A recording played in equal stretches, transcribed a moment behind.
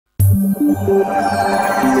Here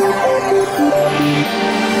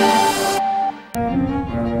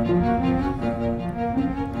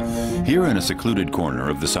in a secluded corner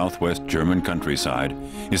of the southwest German countryside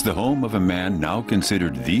is the home of a man now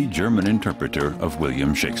considered the German interpreter of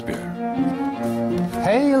William Shakespeare.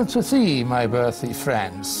 Hail to thee, my worthy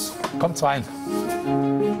friends. Kommt rein.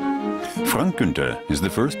 Günther is the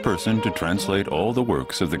first person to translate all the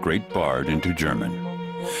works of the great bard into German.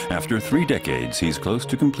 After 3 decades, he's close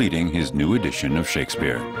to completing his new edition of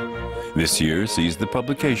Shakespeare. This year sees the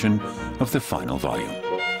publication of the final volume.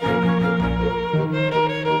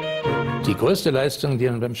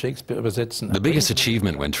 The biggest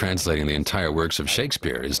achievement when translating the entire works of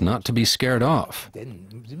Shakespeare is not to be scared off.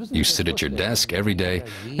 You sit at your desk every day,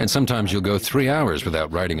 and sometimes you'll go 3 hours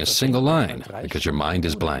without writing a single line because your mind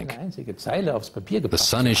is blank. The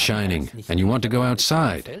sun is shining, and you want to go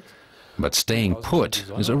outside. But staying put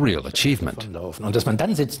is a real achievement.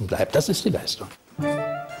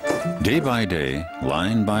 Day by day,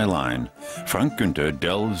 line by line, Günther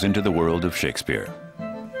delves into the world of Shakespeare.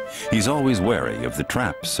 He's always wary of the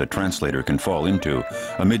traps a translator can fall into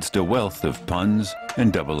amidst a wealth of puns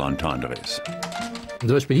and double entendres.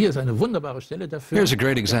 Here's a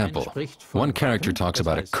great example. One character talks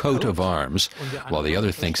about a coat of arms, while the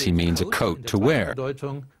other thinks he means a coat to wear.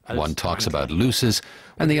 One talks about luces,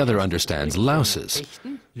 and the other understands louses.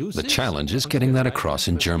 The challenge is getting that across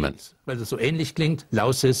in German.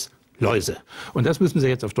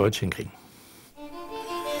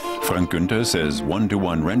 Günther says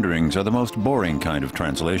one-to-one renderings are the most boring kind of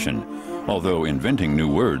translation, although inventing new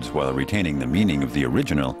words while retaining the meaning of the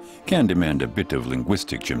original can demand a bit of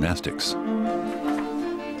linguistic gymnastics.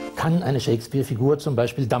 Kann eine Shakespeare-Figur zum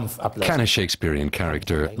Beispiel Dampf ablassen? Can a Shakespearean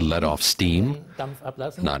character let off steam?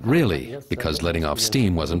 Not really, because letting off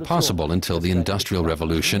steam wasn't possible until the Industrial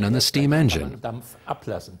Revolution and the steam engine.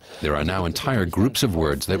 There are now entire groups of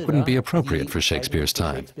words that wouldn't be appropriate for Shakespeare's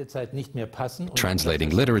time.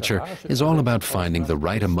 Translating literature is all about finding the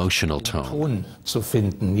right emotional tone.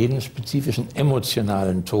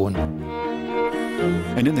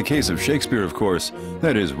 And in the case of Shakespeare, of course,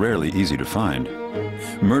 that is rarely easy to find.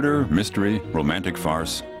 Murder, mystery, romantic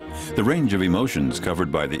farce. The range of emotions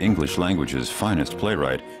covered by the English language's finest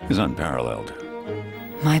playwright is unparalleled.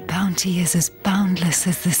 My bounty is as boundless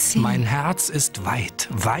as the sea. Mein Herz ist weit,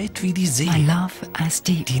 weit wie die See. My love as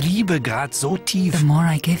deep. Die Liebe grad so tief. The more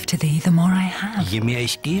I give to thee, the more I have. Je mehr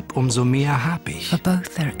ich geb, umso mehr hab ich. For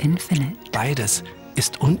both are infinite. Beides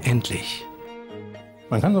ist unendlich.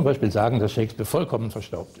 Man kann zum Beispiel sagen, dass Shakespeare vollkommen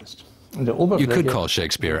verstaubt ist. You could call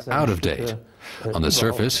Shakespeare out of date. On the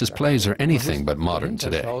surface, his plays are anything but modern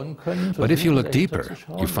today. But if you look deeper,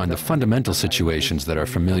 you find the fundamental situations that are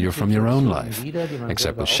familiar from your own life.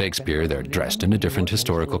 Except with Shakespeare, they're dressed in a different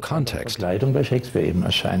historical context. The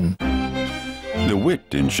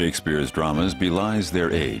wit in Shakespeare's dramas belies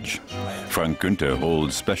their age. Günther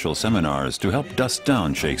holds special seminars to help dust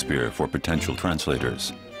down Shakespeare for potential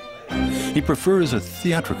translators. He prefers a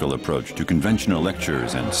theatrical approach to conventional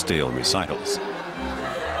lectures and stale recitals.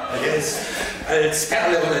 Als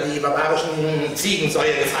Perle unter die barbarischen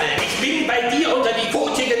Ziegensäue gefallen. Ich bin bei dir unter die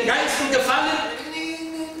kotigen Geißen gefallen.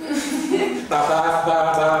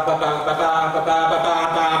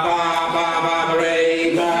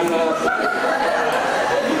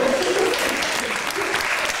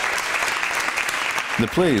 The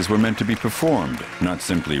plays were meant to be performed, not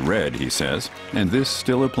simply read, he says, and this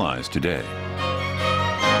still applies today.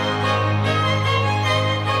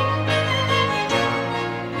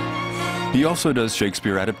 He also does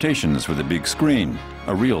Shakespeare adaptations for the big screen,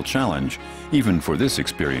 a real challenge, even for this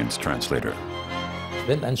experienced translator.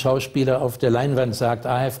 Wenn ein Schauspieler auf der Leinwand sagt,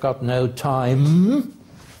 I've got no time,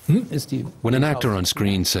 when an actor on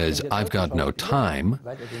screen says, I've got no time,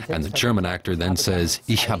 and the German actor then says,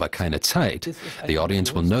 Ich habe keine Zeit, the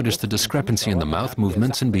audience will notice the discrepancy in the mouth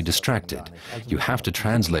movements and be distracted. You have to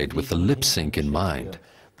translate with the lip sync in mind.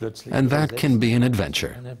 And that can be an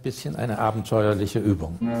adventure.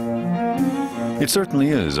 It certainly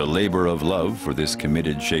is a labor of love for this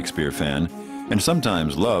committed Shakespeare fan, and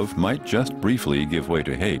sometimes love might just briefly give way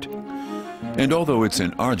to hate. And although it's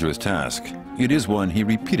an arduous task, it is one he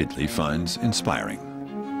repeatedly finds inspiring.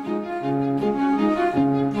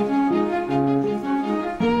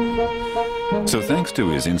 So thanks to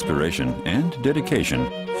his inspiration and dedication,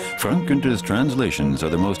 Günther's translations are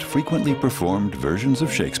the most frequently performed versions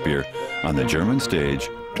of Shakespeare on the German stage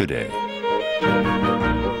today.